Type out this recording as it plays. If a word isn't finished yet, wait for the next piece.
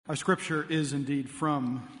Our scripture is indeed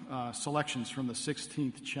from selections from the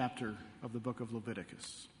 16th chapter of the book of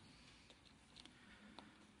Leviticus.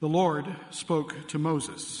 The Lord spoke to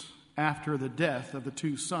Moses after the death of the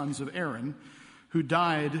two sons of Aaron who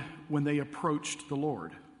died when they approached the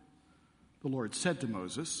Lord. The Lord said to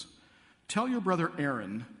Moses, "Tell your brother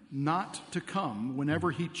Aaron not to come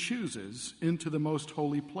whenever he chooses into the most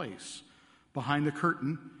holy place, behind the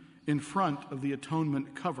curtain, in front of the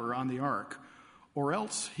atonement cover on the ark, or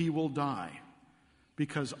else he will die,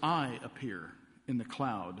 because I appear in the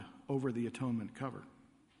cloud over the atonement cover."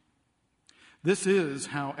 This is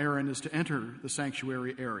how Aaron is to enter the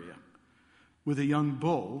sanctuary area, with a young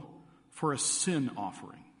bull for a sin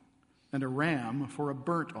offering and a ram for a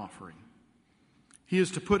burnt offering. He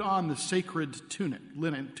is to put on the sacred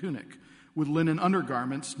linen tunic with linen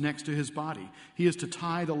undergarments next to his body. He is to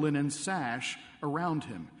tie the linen sash around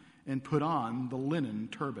him and put on the linen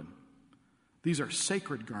turban. These are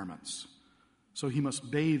sacred garments, so he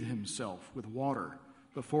must bathe himself with water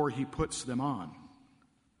before he puts them on.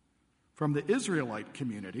 From the Israelite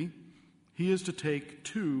community, he is to take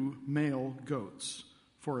 2 male goats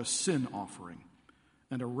for a sin offering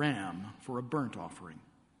and a ram for a burnt offering.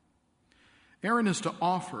 Aaron is to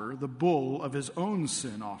offer the bull of his own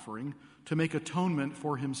sin offering to make atonement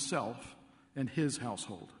for himself and his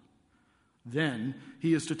household. Then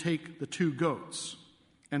he is to take the 2 goats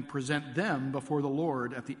and present them before the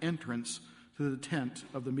Lord at the entrance to the tent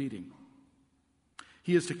of the meeting.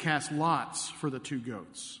 He is to cast lots for the 2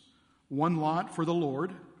 goats, 1 lot for the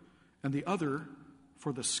Lord and the other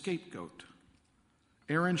for the scapegoat.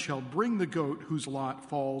 Aaron shall bring the goat whose lot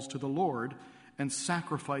falls to the Lord and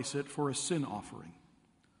sacrifice it for a sin offering.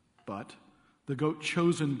 But the goat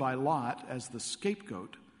chosen by lot as the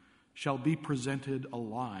scapegoat shall be presented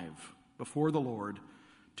alive before the Lord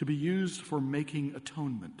to be used for making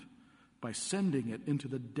atonement by sending it into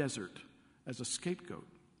the desert as a scapegoat.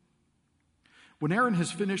 When Aaron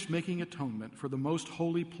has finished making atonement for the most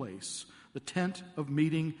holy place, the tent of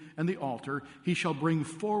meeting and the altar, he shall bring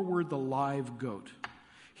forward the live goat.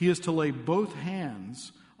 He is to lay both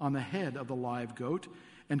hands on the head of the live goat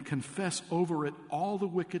and confess over it all the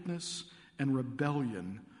wickedness and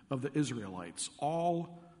rebellion of the Israelites,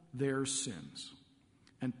 all their sins,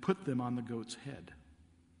 and put them on the goat's head.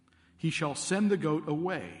 He shall send the goat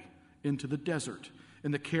away into the desert in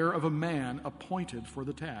the care of a man appointed for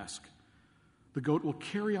the task. The goat will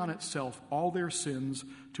carry on itself all their sins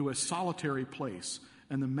to a solitary place,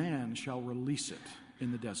 and the man shall release it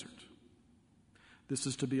in the desert. This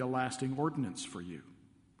is to be a lasting ordinance for you.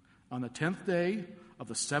 On the 10th day of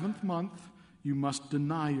the 7th month, you must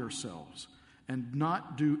deny yourselves and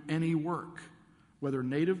not do any work, whether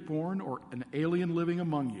native born or an alien living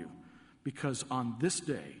among you, because on this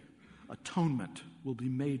day atonement will be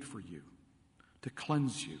made for you to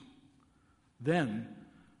cleanse you. Then,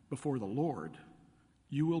 before the Lord,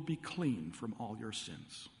 you will be clean from all your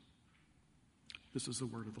sins. This is the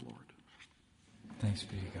word of the Lord. Thanks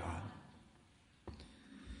be to God.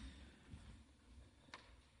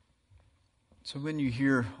 So when you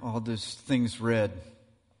hear all these things read,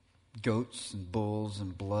 goats and bulls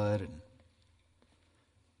and blood, and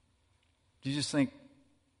you just think,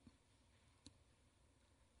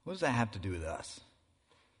 what does that have to do with us?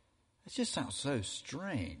 It just sounds so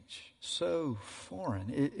strange, so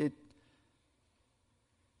foreign.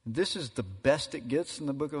 This is the best it gets in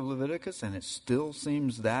the book of Leviticus, and it still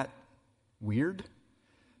seems that weird.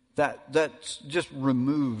 That's just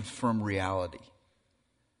removed from reality.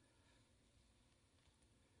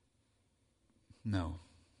 No.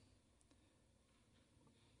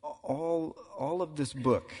 All of this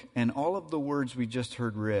book and all of the words we just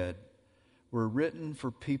heard read were written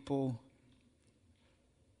for people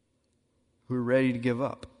who are ready to give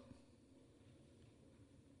up.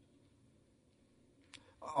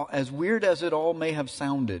 As weird as it all may have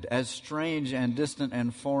sounded, as strange and distant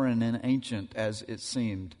and foreign and ancient as it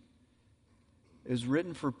seemed, it was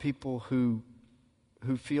written for people who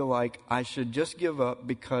feel like I should just give up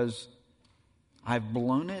because I've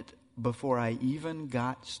blown it before I even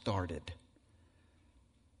got started.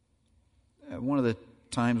 One of the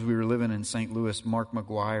times we were living in St. Louis, Mark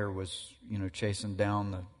McGwire was, chasing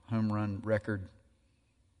down the home run record.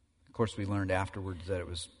 Of course, we learned afterwards that it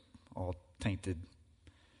was all tainted.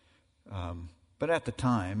 But at the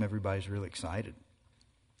time, everybody's really excited.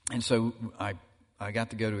 And so I got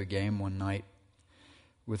to go to a game one night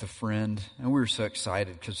with a friend, and we were so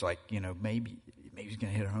excited because, maybe he's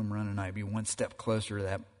going to hit a home run tonight, be one step closer to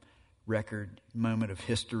that record moment of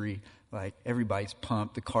history. Like, everybody's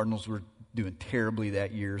pumped. The Cardinals were doing terribly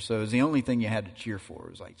that year, so it was the only thing you had to cheer for.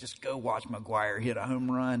 It was like, just go watch McGwire hit a home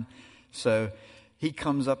run. So He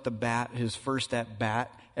comes up to bat, his first at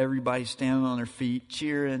bat. Everybody's standing on their feet,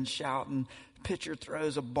 cheering, shouting. Pitcher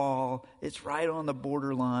throws a ball. It's right on the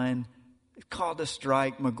borderline. It's called a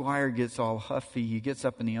strike. McGuire gets all huffy. He gets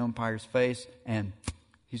up in the umpire's face, and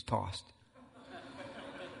he's tossed.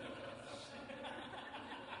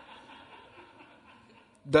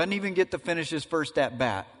 Doesn't even get to finish his first at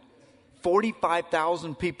bat.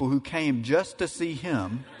 45,000 people who came just to see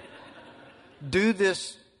him do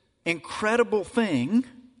this incredible thing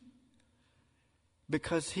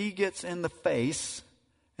because he gets in the face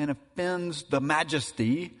and offends the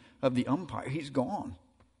majesty of the umpire. He's gone.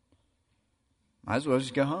 Might as well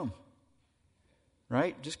just go home.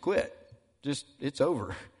 Right? Just quit. It's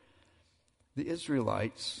over. The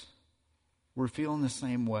Israelites were feeling the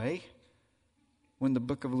same way when the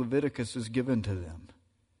book of Leviticus is given to them.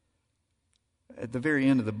 At the very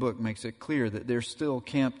end of the book makes it clear that they're still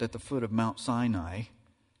camped at the foot of Mount Sinai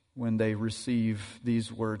when they receive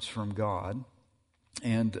these words from God.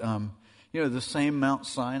 And, the same Mount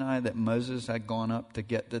Sinai that Moses had gone up to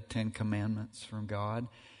get the 10 Commandments from God,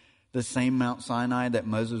 the same Mount Sinai that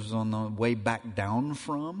Moses was on the way back down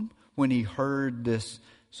from when he heard this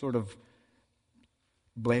sort of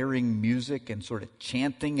blaring music and sort of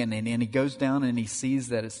chanting, and he goes down and he sees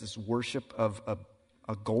that it's this worship of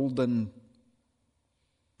a golden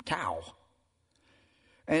cow.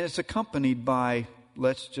 And it's accompanied by,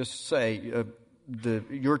 let's just say,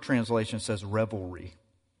 your translation says revelry.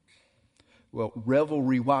 Well,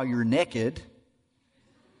 revelry while you're naked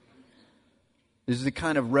is the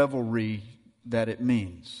kind of revelry that it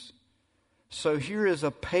means. So here is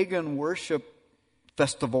a pagan worship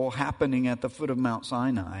festival happening at the foot of Mount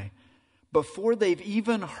Sinai. Before they've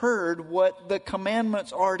even heard what the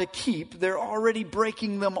commandments are to keep, they're already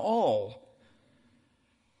breaking them all.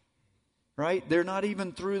 Right? They're not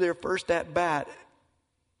even through their first at bat,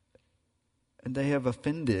 and they have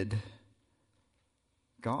offended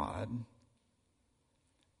God.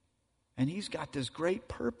 And He's got this great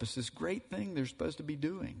purpose, this great thing they're supposed to be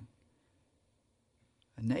doing.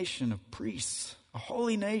 A nation of priests, a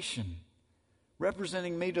holy nation,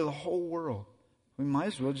 representing me to the whole world. We might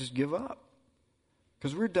as well just give up,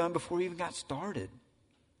 because we're done before we even got started.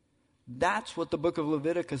 That's what the book of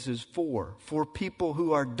Leviticus is for people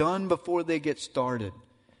who are done before they get started.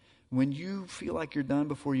 When you feel like you're done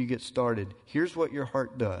before you get started, here's what your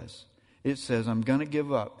heart does. It says, I'm going to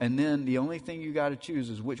give up. And then the only thing you got to choose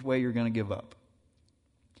is which way you're going to give up.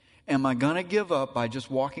 Am I going to give up by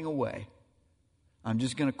just walking away? I'm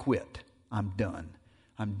just going to quit. I'm done.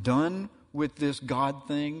 I'm done with this God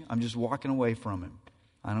thing. I'm just walking away from Him.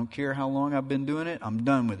 I don't care how long I've been doing it. I'm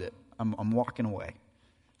done with it. I'm walking away.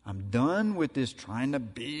 I'm done with this trying to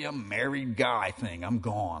be a married guy thing. I'm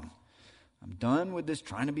gone. I'm done with this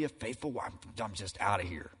trying to be a faithful wife. I'm just out of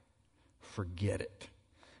here. Forget it.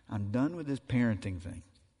 I'm done with this parenting thing.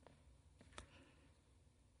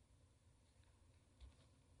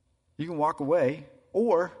 You can walk away,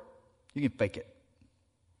 or you can fake it.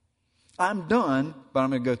 I'm done, but I'm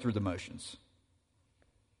going to go through the motions.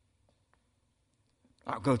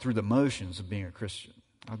 I'll go through the motions of being a Christian.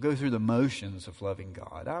 I'll go through the motions of loving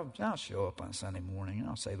God. I'll show up on Sunday morning and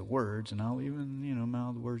I'll say the words, and I'll even,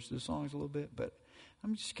 mouth the words to the songs a little bit, but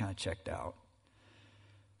I'm just kind of checked out.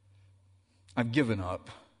 I've given up.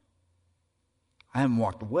 I haven't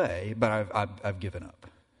walked away, but I've given up.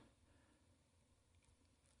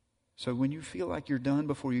 So when you feel like you're done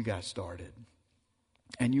before you got started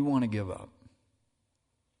and you want to give up,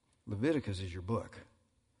 Leviticus is your book.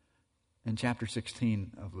 And chapter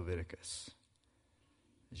 16 of Leviticus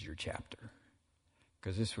is your chapter.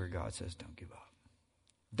 Because this is where God says, don't give up.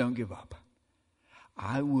 Don't give up.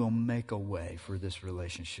 I will make a way for this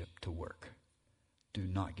relationship to work. Do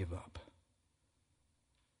not give up.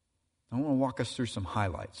 I want to walk us through some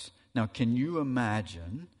highlights. Now, can you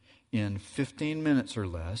imagine in 15 minutes or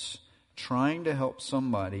less trying to help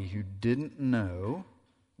somebody who didn't know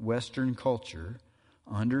Western culture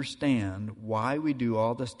understand why we do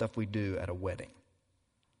all the stuff we do at a wedding?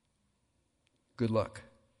 Good luck.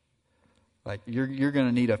 Like, you're going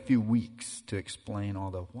to need a few weeks to explain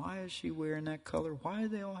all the, why is she wearing that color? Why do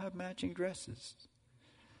they all have matching dresses?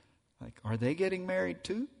 Like, are they getting married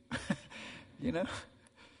too?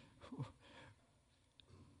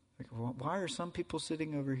 Like, why are some people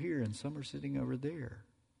sitting over here and some are sitting over there?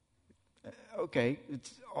 Okay,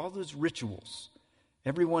 it's all those rituals.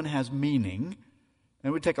 Everyone has meaning, and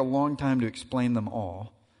it would take a long time to explain them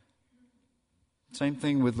all. Same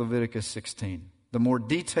thing with Leviticus 16. The more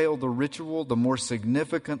detailed the ritual, the more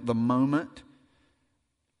significant the moment.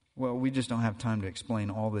 Well, we just don't have time to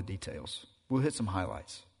explain all the details. We'll hit some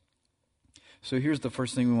highlights. So here's the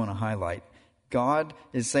first thing we want to highlight. God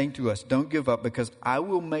is saying to us, don't give up because I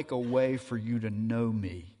will make a way for you to know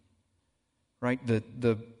me. Right?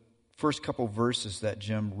 The first couple verses that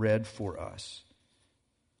Jim read for us.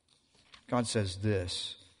 God says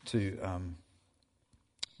this to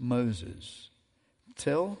Moses.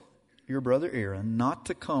 Tell your brother Aaron not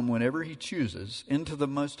to come whenever he chooses into the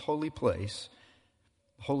most holy place.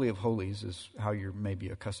 Holy of Holies is how you're maybe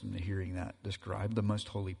accustomed to hearing that described, the most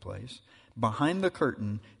holy place. Behind the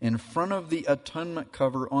curtain, in front of the atonement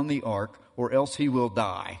cover on the ark, or else he will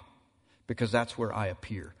die, because that's where I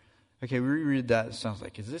appear. Okay, we reread that. It sounds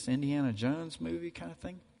like, is this Indiana Jones movie kind of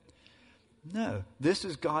thing? No, this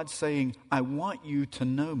is God saying, I want you to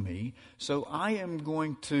know me, so I am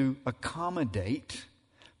going to accommodate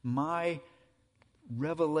my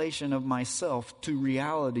revelation of myself to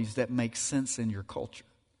realities that make sense in your culture.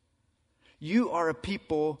 You are a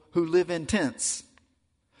people who live in tents.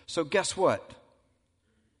 So guess what?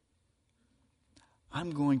 I'm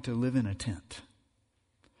going to live in a tent.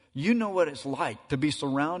 You know what it's like to be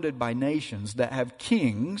surrounded by nations that have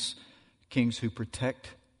kings who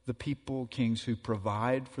protect the people, kings who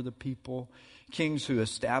provide for the people, kings who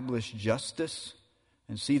establish justice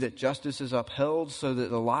and see that justice is upheld so that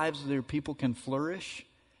the lives of their people can flourish.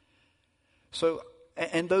 So,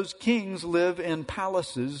 and those kings live in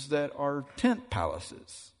palaces that are tent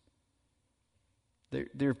palaces.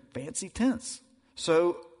 They're fancy tents.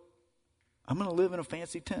 So I'm going to live in a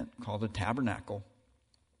fancy tent called a tabernacle.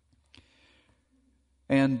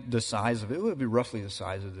 And the size of it would be roughly the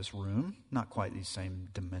size of this room, not quite these same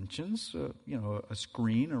dimensions. A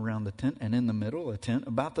screen around the tent, and in the middle, a tent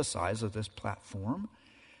about the size of this platform.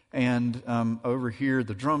 And over here,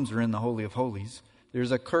 the drums are in the Holy of Holies.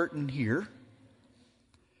 There's a curtain here.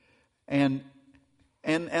 And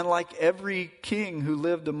like every king who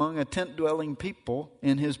lived among a tent-dwelling people,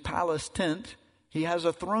 in his palace tent, he has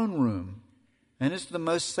a throne room. And it's the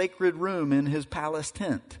most sacred room in his palace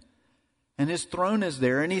tent. And his throne is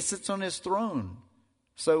there, and he sits on his throne.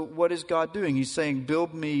 So what is God doing? He's saying,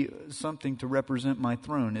 build me something to represent my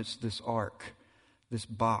throne. It's this ark, this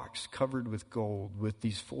box covered with gold, with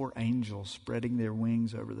these 4 angels spreading their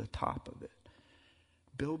wings over the top of it.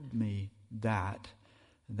 Build me that.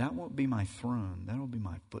 That won't be my throne. That'll be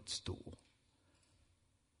my footstool.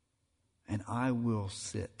 And I will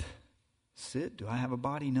sit. Sit? Do I have a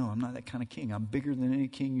body? No, I'm not that kind of king. I'm bigger than any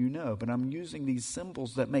king you know. But I'm using these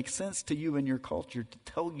symbols that make sense to you and your culture to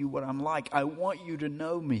tell you what I'm like. I want you to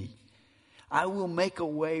know me. I will make a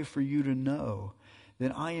way for you to know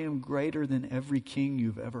that I am greater than every king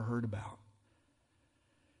you've ever heard about.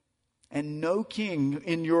 And no king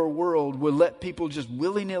in your world will let people just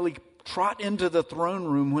willy-nilly trot into the throne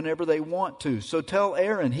room whenever they want to. So tell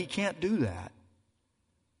Aaron he can't do that.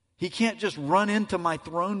 He can't just run into my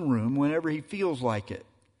throne room whenever he feels like it.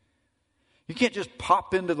 You can't just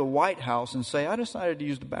pop into the White House and say, I decided to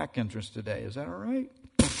use the back entrance today. Is that all right?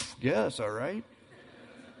 Yes, all right.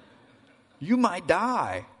 You might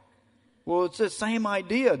die. Well, it's the same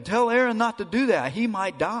idea. Tell Aaron not to do that. He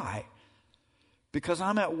might die. Because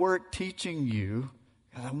I'm at work teaching you,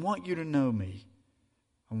 because I want you to know me.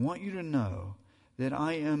 I want you to know that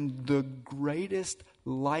I am the greatest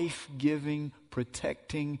life-giving,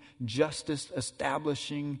 protecting,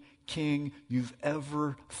 justice-establishing king you've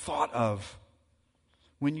ever thought of.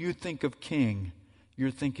 When you think of king,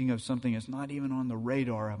 you're thinking of something that's not even on the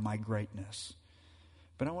radar of my greatness.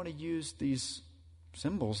 But I want to use these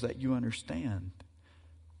symbols that you understand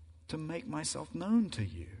to make myself known to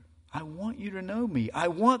you. I want you to know me. I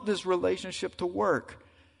want this relationship to work.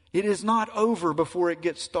 It is not over before it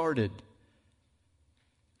gets started.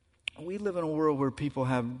 We live in a world where people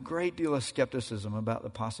have a great deal of skepticism about the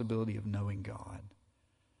possibility of knowing God.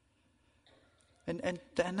 And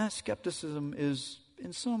that skepticism is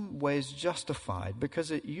in some ways justified because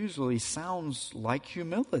it usually sounds like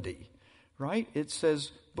humility, right? It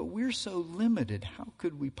says, but we're so limited, how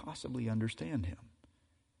could we possibly understand him?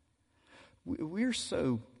 We're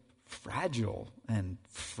so fragile and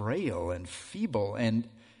frail and feeble and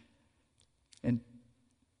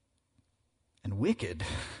wicked.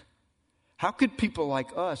 How could people like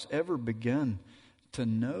us ever begin to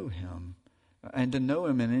know him and to know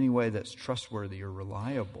him in any way that's trustworthy or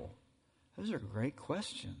reliable? Those are great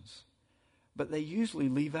questions. But they usually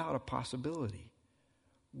leave out a possibility.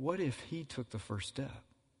 What if he took the first step?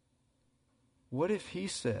 What if he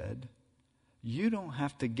said, you don't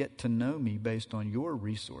have to get to know me based on your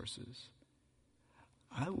resources.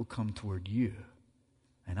 I will come toward you,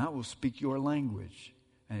 and I will speak your language.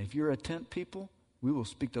 And if you're a tent people, we will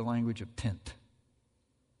speak the language of tent.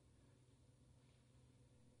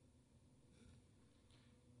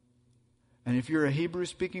 And if you're a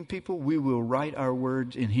Hebrew-speaking people, we will write our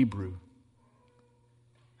words in Hebrew.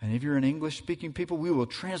 And if you're an English-speaking people, we will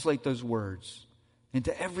translate those words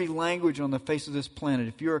into every language on the face of this planet.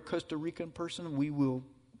 If you're a Costa Rican person, we will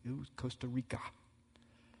use Costa Rica.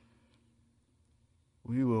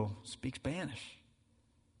 We will speak Spanish.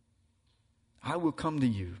 I will come to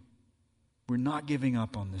you. We're not giving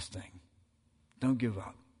up on this thing. Don't give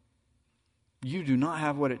up. You do not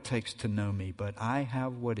have what it takes to know me, but I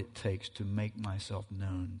have what it takes to make myself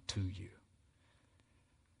known to you.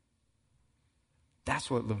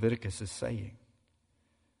 That's what Leviticus is saying.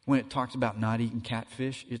 When it talks about not eating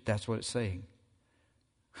catfish, that's what it's saying.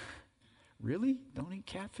 Really? Don't eat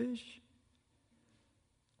catfish?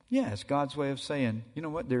 Yeah, it's God's way of saying, you know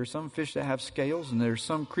what, there are some fish that have scales, and there are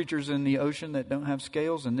some creatures in the ocean that don't have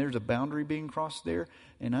scales, and there's a boundary being crossed there.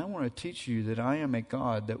 And I want to teach you that I am a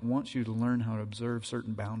God that wants you to learn how to observe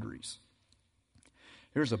certain boundaries.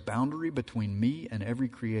 There's a boundary between me and every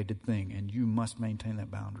created thing, and you must maintain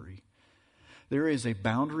that boundary. There is a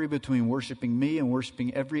boundary between worshiping me and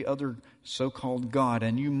worshiping every other so-called God,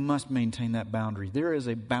 and you must maintain that boundary. There is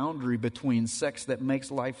a boundary between sex that makes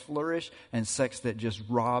life flourish and sex that just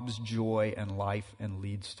robs joy and life and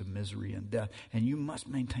leads to misery and death, and you must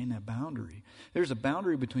maintain that boundary. There's a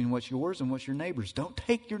boundary between what's yours and what's your neighbor's. Don't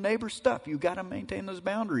take your neighbor's stuff. You've got to maintain those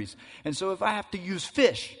boundaries. And so if I have to use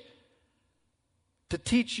fish to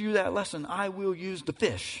teach you that lesson, I will use the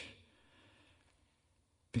fish.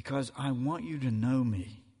 Because I want you to know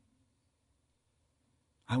me.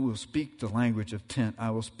 I will speak the language of tent.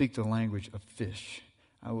 I will speak the language of fish.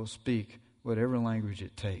 I will speak whatever language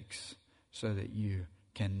it takes so that you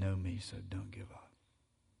can know me. So don't give up.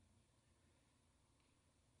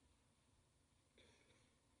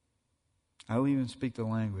 I will even speak the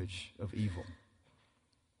language of evil.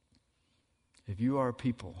 If you are a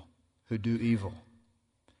people who do evil,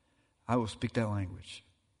 I will speak that language.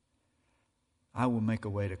 I will make a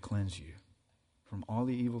way to cleanse you from all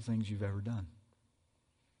the evil things you've ever done.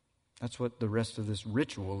 That's what the rest of this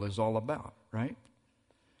ritual is all about, right?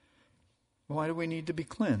 Why do we need to be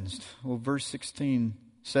cleansed? Well, verse 16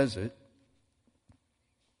 says it.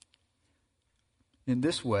 In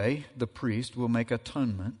this way, the priest will make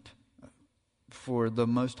atonement for the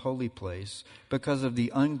most holy place because of the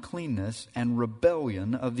uncleanness and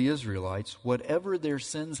rebellion of the Israelites, whatever their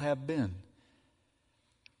sins have been.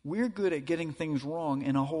 We're good at getting things wrong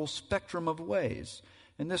in a whole spectrum of ways.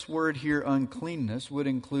 And this word here, uncleanness, would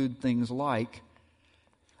include things like,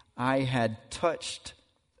 I had touched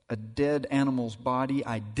a dead animal's body.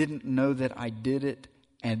 I didn't know that I did it.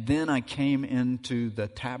 And then I came into the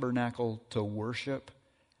tabernacle to worship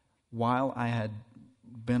while I had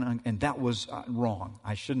been, and that was wrong.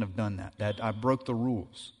 I shouldn't have done that. I broke the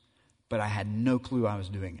rules. But I had no clue I was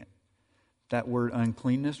doing it. That word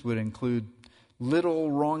uncleanness would include little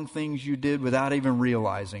wrong things you did without even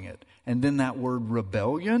realizing it. And then that word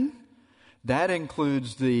rebellion, that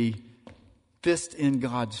includes the fist in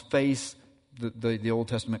God's face. The Old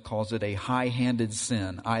Testament calls it a high-handed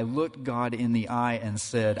sin. I looked God in the eye and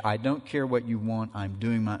said, I don't care what you want, I'm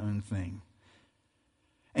doing my own thing.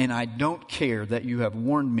 And I don't care that you have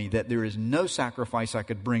warned me that there is no sacrifice I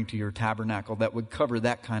could bring to your tabernacle that would cover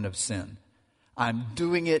that kind of sin. I'm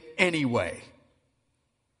doing it anyway.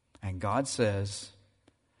 And God says,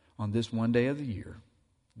 on this one day of the year,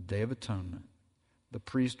 the Day of Atonement, the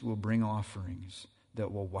priest will bring offerings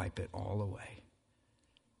that will wipe it all away.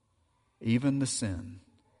 Even the sin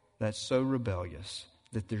that's so rebellious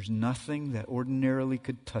that there's nothing that ordinarily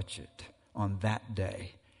could touch it on that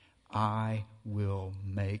day, I will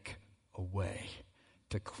make a way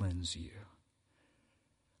to cleanse you.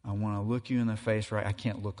 I want to look you in the face right. I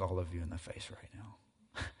can't look all of you in the face right now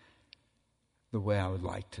the way I would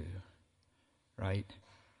like to, right?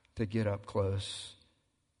 To get up close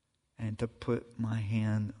and to put my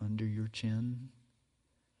hand under your chin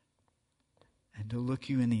and to look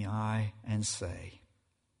you in the eye and say,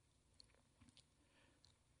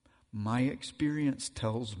 my experience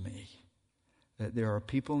tells me that there are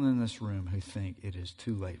people in this room who think it is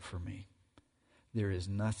too late for me. There is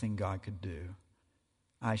nothing God could do.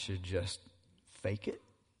 I should just fake it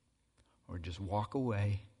or just walk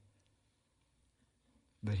away.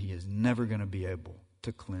 But He is never going to be able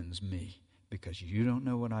to cleanse me because you don't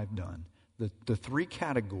know what I've done. The three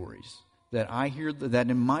categories that I hear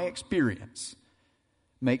that in my experience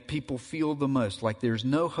make people feel the most like there's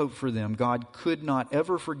no hope for them. God could not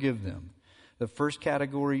ever forgive them. The first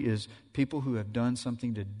category is people who have done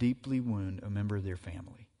something to deeply wound a member of their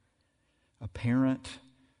family. A parent,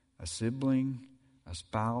 a sibling, a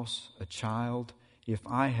spouse, a child. if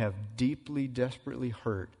I have deeply, desperately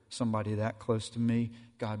hurt somebody that close to me,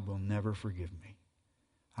 God will never forgive me.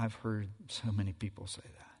 I've heard so many people say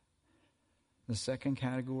that. The second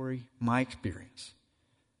category, my experience.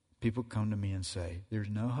 People come to me and say, there's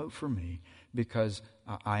no hope for me because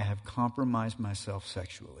I have compromised myself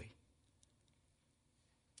sexually.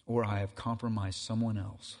 Or I have compromised someone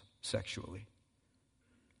else sexually.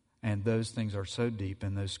 And those things are so deep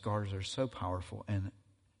and those scars are so powerful and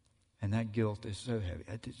that guilt is so heavy.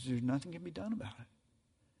 There's nothing can be done about it.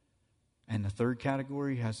 And the third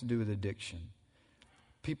category has to do with addiction.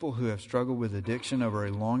 People who have struggled with addiction over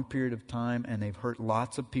a long period of time and they've hurt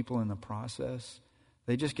lots of people in the process,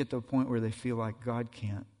 they just get to a point where they feel like God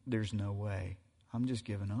can't, there's no way. I'm just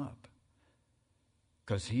giving up.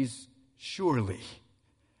 Because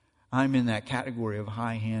I'm in that category of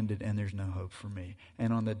high-handed and there's no hope for me.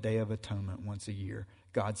 And on the Day of Atonement once a year,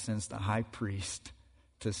 God sends the high priest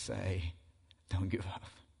to say, don't give up.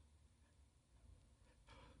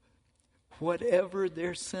 Whatever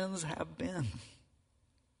their sins have been,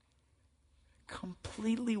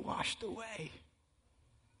 completely washed away.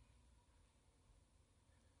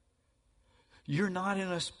 You're not in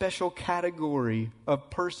a special category of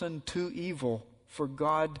person too evil for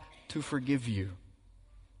God to forgive you.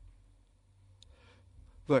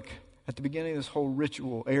 Look, at the beginning of this whole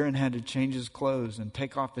ritual, Aaron had to change his clothes and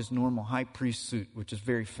take off his normal high priest suit, which is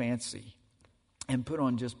very fancy, and put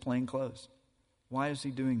on just plain clothes. Why is he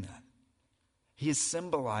doing that? He is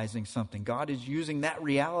symbolizing something. God is using that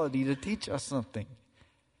reality to teach us something.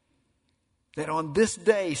 That on this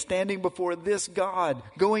day, standing before this God,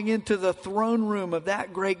 going into the throne room of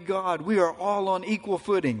that great God, we are all on equal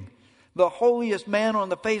footing. The holiest man on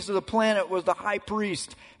the face of the planet was the high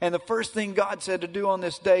priest. And the first thing God said to do on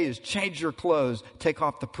this day is change your clothes, take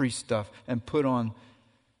off the priest stuff, and put on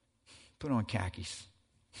khakis.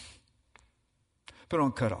 Put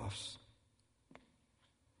on cutoffs.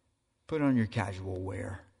 Put on your casual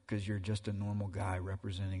wear, because you're just a normal guy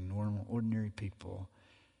representing normal, ordinary people.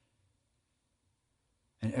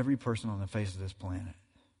 And every person on the face of this planet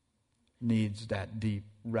needs that deep,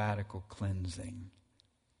 radical cleansing.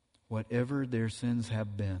 Whatever their sins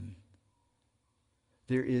have been,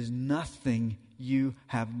 there is nothing you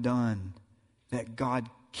have done that God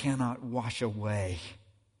cannot wash away.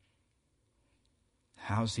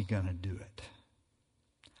 How's he going to do it?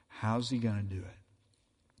 How's he going to do it?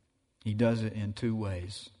 He does it in two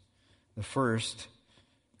ways. The first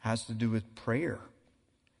has to do with prayer.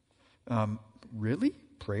 Really?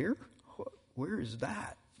 Prayer? Where is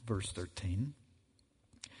that? Verse 13.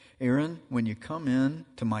 Aaron, when you come in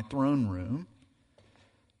to my throne room,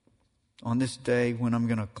 on this day when I'm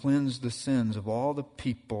going to cleanse the sins of all the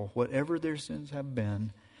people, whatever their sins have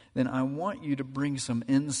been, then I want you to bring some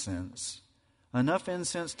incense. Enough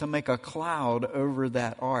incense to make a cloud over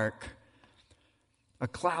that ark. A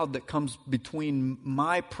cloud that comes between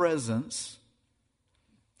my presence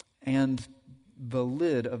and the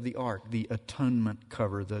lid of the ark, the atonement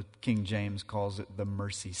cover. The King James calls it the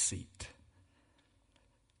mercy seat.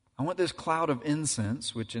 I want this cloud of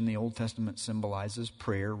incense, which in the Old Testament symbolizes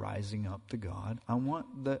prayer rising up to God. I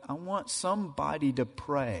want somebody to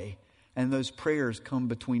pray, and those prayers come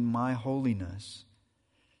between my holiness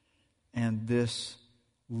and this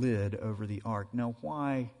lid over the ark. Now,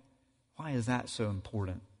 why is that so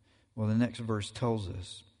important? Well, the next verse tells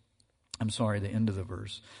us. The end of the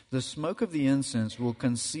verse. The smoke of the incense will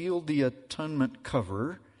conceal the atonement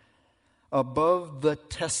cover above the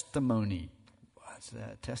testimony. What's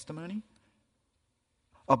that? Testimony?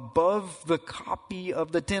 Above the copy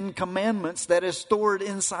of the 10 Commandments that is stored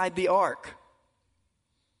inside the ark.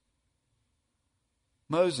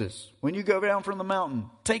 Moses, when you go down from the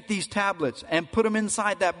mountain, take these tablets and put them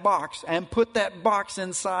inside that box and put that box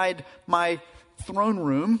inside my throne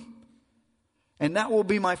room. And that will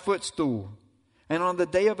be my footstool. And on the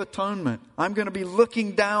Day of Atonement, I'm going to be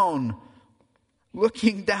looking down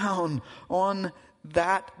on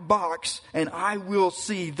that box, and I will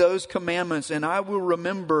see those commandments, and I will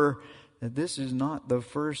remember that this is not the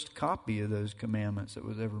first copy of those commandments that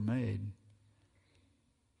was ever made.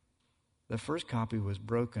 The first copy was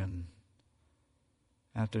broken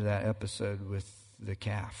after that episode with the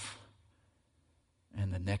calf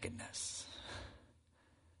and the nakedness.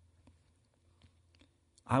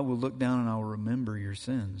 I will look down and I will remember your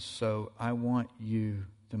sins. So I want you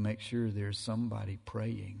to make sure there's somebody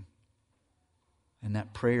praying. And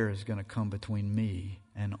that prayer is going to come between me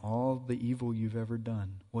and all the evil you've ever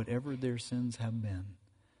done, whatever their sins have been.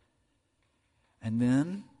 And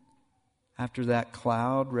then, after that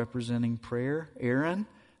cloud representing prayer, Aaron,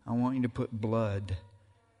 I want you to put blood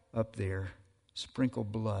up there. Sprinkle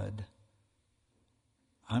blood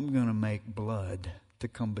I'm going to make blood to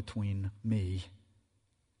come between me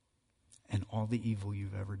and all the evil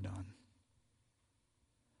you've ever done.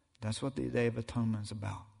 That's what the Day of Atonement is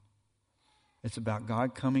about. It's about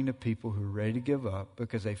God coming to people who are ready to give up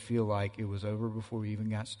because they feel like it was over before we even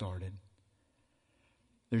got started.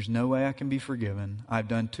 There's no way I can be forgiven. I've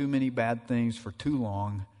done too many bad things for too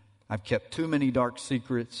long. I've kept too many dark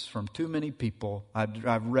secrets from too many people.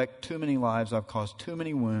 I've wrecked too many lives. I've caused too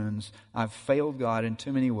many wounds. I've failed God in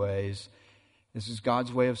too many ways. This is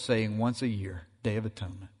God's way of saying once a year, Day of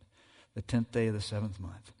Atonement, the 10th day of the 7th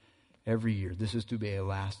month, every year. This is to be a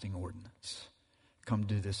lasting ordinance. Come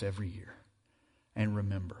do this every year. And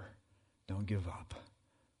remember, don't give up.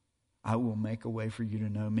 I will make a way for you to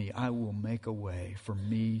know me. I will make a way for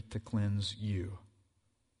me to cleanse you.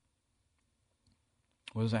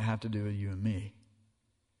 What does that have to do with you and me?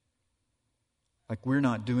 Like, we're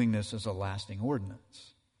not doing this as a lasting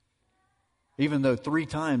ordinance. Even though 3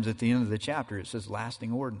 times at the end of the chapter it says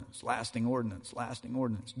lasting ordinance, lasting ordinance, lasting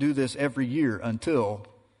ordinance. Do this every year until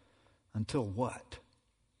what?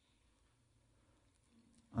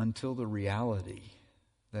 Until the reality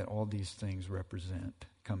that all these things represent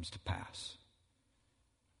comes to pass.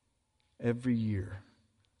 Every year,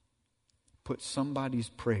 put somebody's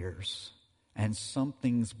prayers and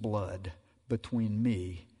something's blood between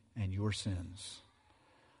me and your sins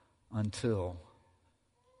until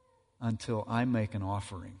I make an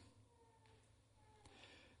offering.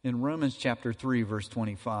 In Romans chapter 3, verse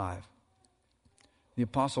 25, the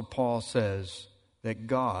Apostle Paul says that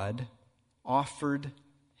God offered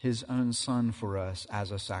His own Son for us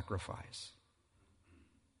as a sacrifice.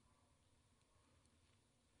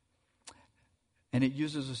 And it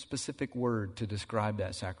uses a specific word to describe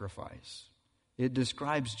that sacrifice. It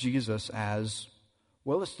describes Jesus as,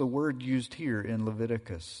 well, it's the word used here in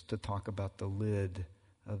Leviticus to talk about the lid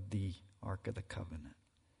of the Ark of the Covenant.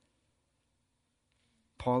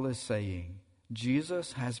 Paul is saying,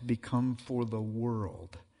 Jesus has become for the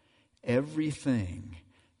world everything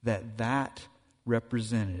that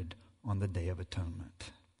represented on the Day of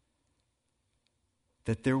Atonement.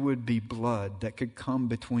 That there would be blood that could come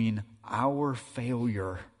between our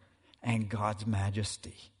failure and God's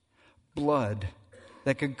majesty. Blood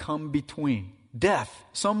that could come between death,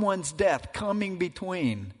 someone's death coming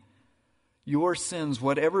between your sins,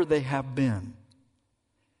 whatever they have been,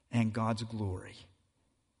 and God's glory.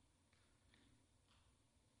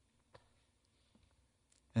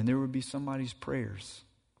 And there would be somebody's prayers.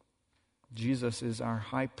 Jesus is our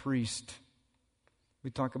high priest. We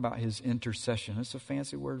talk about His intercession. It's a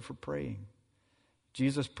fancy word for praying.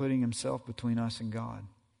 Jesus putting Himself between us and God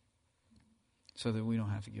so that we don't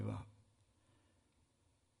have to give up.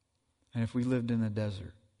 And if we lived in the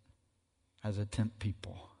desert as a tent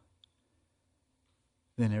people,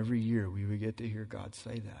 then every year we would get to hear God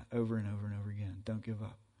say that over and over and over again. Don't give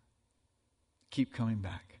up. Keep coming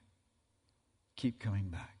back. Keep coming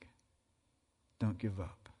back. Don't give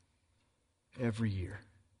up. Every year,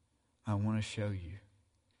 I want to show you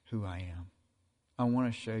who I am. I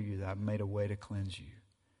want to show you that I've made a way to cleanse you.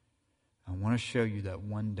 I want to show you that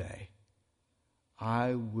one day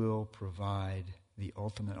I will provide the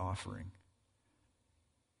ultimate offering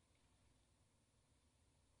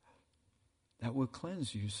that will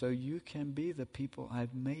cleanse you so you can be the people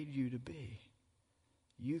I've made you to be.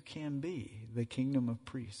 You can be the kingdom of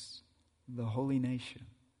priests, the holy nation,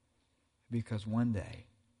 because one day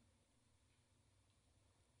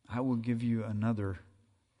I will give you another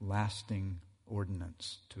lasting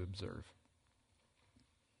ordinance to observe.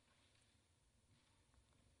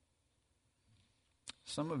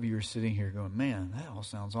 Some of you are sitting here going, man, that all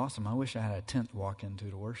sounds awesome. I wish I had a tent to walk into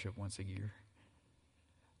to worship once a year.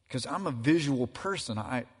 Because I'm a visual person.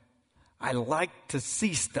 I like to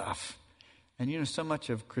see stuff. And you know, so much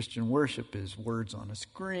of Christian worship is words on a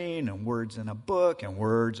screen and words in a book and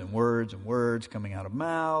words and words and words coming out of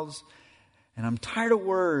mouths. And I'm tired of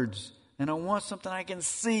words. And I want something I can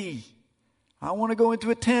see. I want to go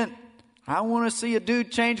into a tent. I want to see a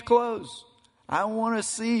dude change clothes. I want to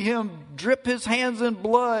see him drip his hands in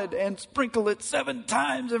blood and sprinkle it 7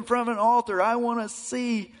 times in front of an altar. I want to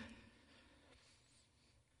see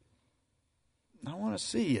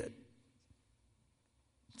it.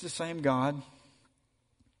 It's the same God.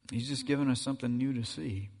 He's just given us something new to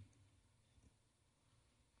see.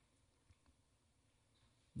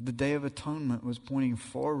 The Day of Atonement was pointing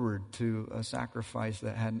forward to a sacrifice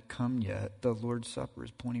that hadn't come yet. The Lord's Supper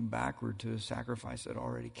is pointing backward to a sacrifice that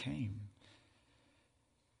already came.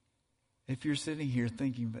 If you're sitting here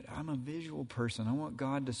thinking, but I'm a visual person, I want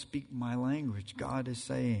God to speak my language. God is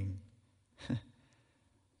saying, I'm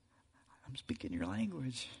speaking your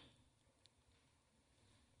language.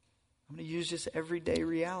 I'm going to use just everyday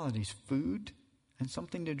realities, food and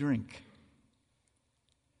something to drink.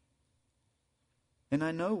 And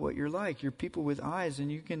I know what you're like. You're people with eyes,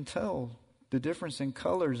 and you can tell the difference in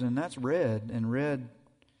colors, and that's red, and red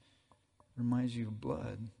reminds you of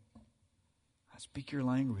blood. I speak your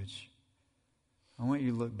language. I want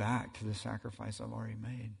you to look back to the sacrifice I've already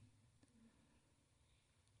made.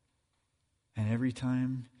 And every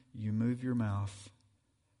time you move your mouth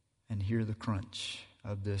and hear the crunch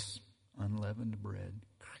of this unleavened bread,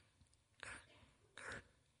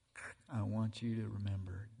 I want you to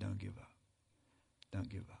remember, don't give up. Don't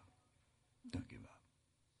give up. Don't give up.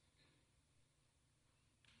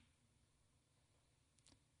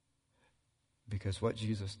 Because what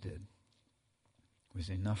Jesus did was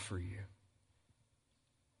enough for you.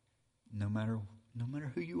 No matter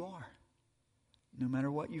who you are, no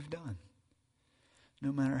matter what you've done,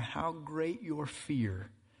 no matter how great your fear,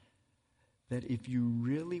 that if you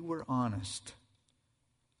really were honest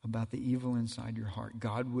about the evil inside your heart,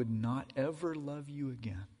 God would not ever love you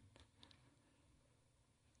again.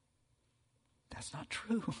 That's not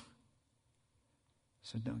true.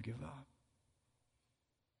 So don't give up.